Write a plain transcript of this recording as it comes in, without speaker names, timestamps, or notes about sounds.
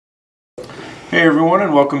Hey everyone,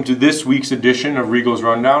 and welcome to this week's edition of Regal's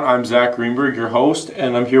Rundown. I'm Zach Greenberg, your host,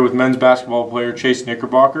 and I'm here with men's basketball player Chase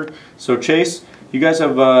Knickerbocker. So Chase, you guys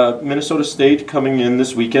have Minnesota State coming in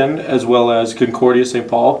this weekend, as well as Concordia St.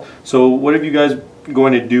 Paul. So what have you guys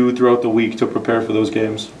going to do throughout the week to prepare for those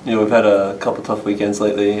games? You know, we've had a couple tough weekends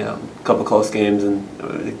lately, a couple close games,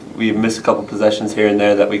 and we've missed a couple possessions here and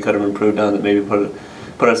there that we could have improved on that maybe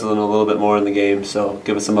put us in a little bit more in the game. So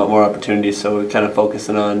give us some more opportunities. So we're kind of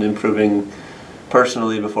focusing on improving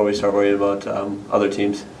personally before we start worrying about other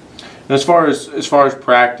teams. And as far as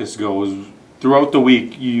practice goes, throughout the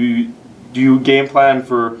week, do you game plan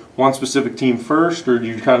for one specific team first, or do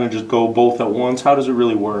you kind of just go both at once? How does it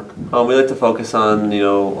really work? We like to focus on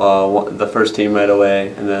the first team right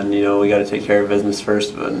away, and then we got to take care of business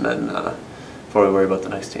first, and then before we worry about the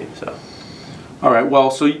next team. So. All right, well,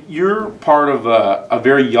 so you're part of a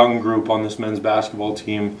very young group on this men's basketball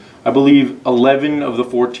team. I believe 11 of the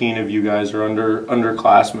 14 of you guys are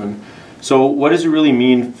underclassmen. So what does it really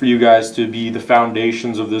mean for you guys to be the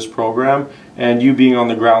foundations of this program, and you being on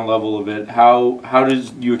the ground level of it? How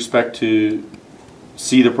does you expect to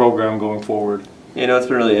see the program going forward? It's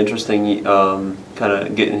been really interesting kind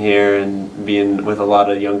of getting here and being with a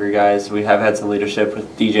lot of younger guys. We have had some leadership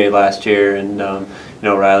with DJ last year, and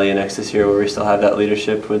Riley and X this year, where we still have that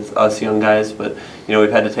leadership with us young guys. But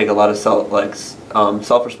we've had to take a lot of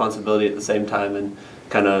self responsibility at the same time, and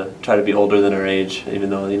kind of try to be older than our age, even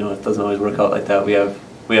though it doesn't always work out like that. We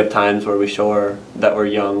have times where we show that we're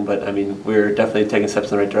young, but I mean we're definitely taking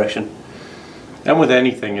steps in the right direction. And with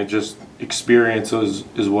anything, it just experience is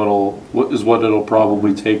what it'll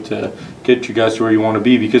probably take to get you guys to where you want to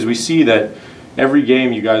be, because we see that every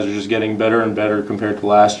game you guys are just getting better and better compared to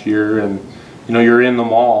last year, and you're in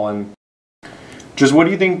them all. And just what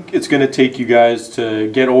do you think it's going to take you guys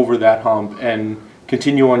to get over that hump and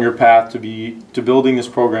continue on your path to building this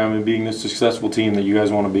program and being the successful team that you guys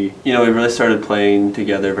want to be? We really started playing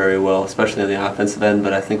together very well, especially on the offensive end,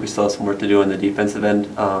 but I think we still have some work to do on the defensive end.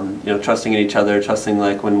 Trusting in each other, trusting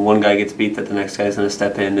when one guy gets beat that the next guy's going to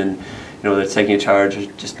step in and whether it's taking a charge or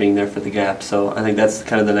just being there for the gap. So I think that's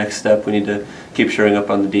kind of the next step. We need to keep shoring up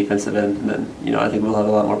on the defensive end, and then I think we'll have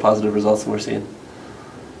a lot more positive results than we're seeing.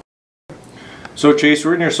 So Chase,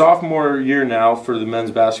 we're in your sophomore year now for the men's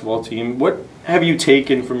basketball team. What have you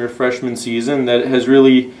taken from your freshman season that has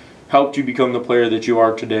really helped you become the player that you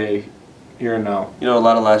are today, here and now? A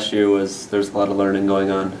lot of last year there's a lot of learning going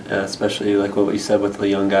on, especially like what you said with the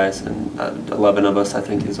young guys, and 11 of us I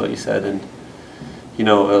think is what you said, and a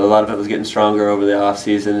lot of it was getting stronger over the off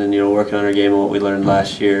season, and working on our game and what we learned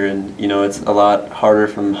last year. And it's a lot harder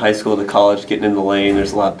from high school to college getting in the lane.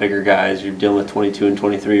 There's a lot bigger guys. You're dealing with 22 and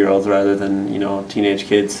 23-year-olds rather than teenage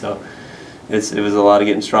kids. So it was a lot of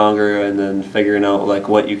getting stronger and then figuring out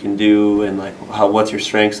what you can do and what your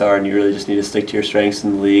strengths are, and you really just need to stick to your strengths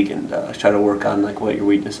in the league and try to work on what your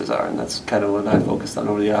weaknesses are. And that's kind of what I focused on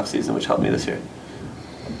over the off season, which helped me this year.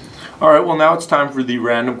 All right, well now it's time for the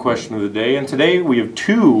random question of the day, and today we have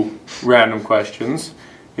two random questions.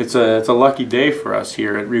 It's a lucky day for us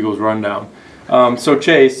here at Regal's Rundown. So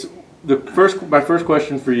Chase, my first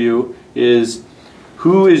question for you is,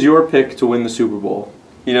 who is your pick to win the Super Bowl?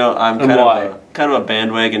 I'm kind of a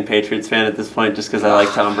bandwagon Patriots fan at this point, just because I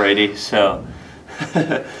like Tom Brady. So,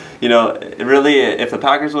 really, if the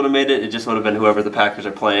Packers would have made it, it just would have been whoever the Packers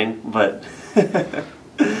are playing. But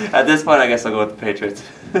at this point, I guess I'll go with the Patriots.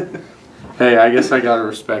 Hey, I guess I gotta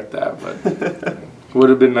respect that, but it would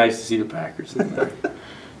have been nice to see the Packers in there.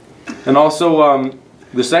 And also,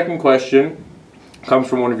 the second question comes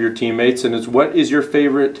from one of your teammates, and it's, what is your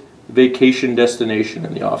favorite vacation destination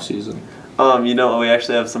in the off season? We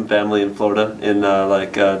actually have some family in Florida, in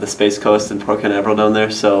the Space Coast in Port Canaveral down there.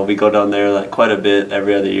 So we go down there quite a bit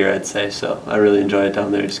every other year, I'd say. So I really enjoy it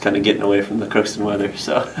down there, just kind of getting away from the Crookston weather.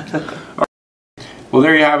 So. Well,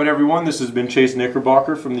 there you have it, everyone. This has been Chase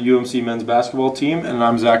Knickerbocker from the UMC men's basketball team, and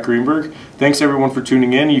I'm Zach Greenberg. Thanks, everyone, for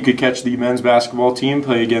tuning in. You could catch the men's basketball team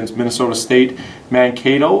play against Minnesota State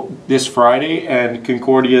Mankato this Friday and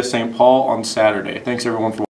Concordia St. Paul on Saturday. Thanks, everyone, for watching.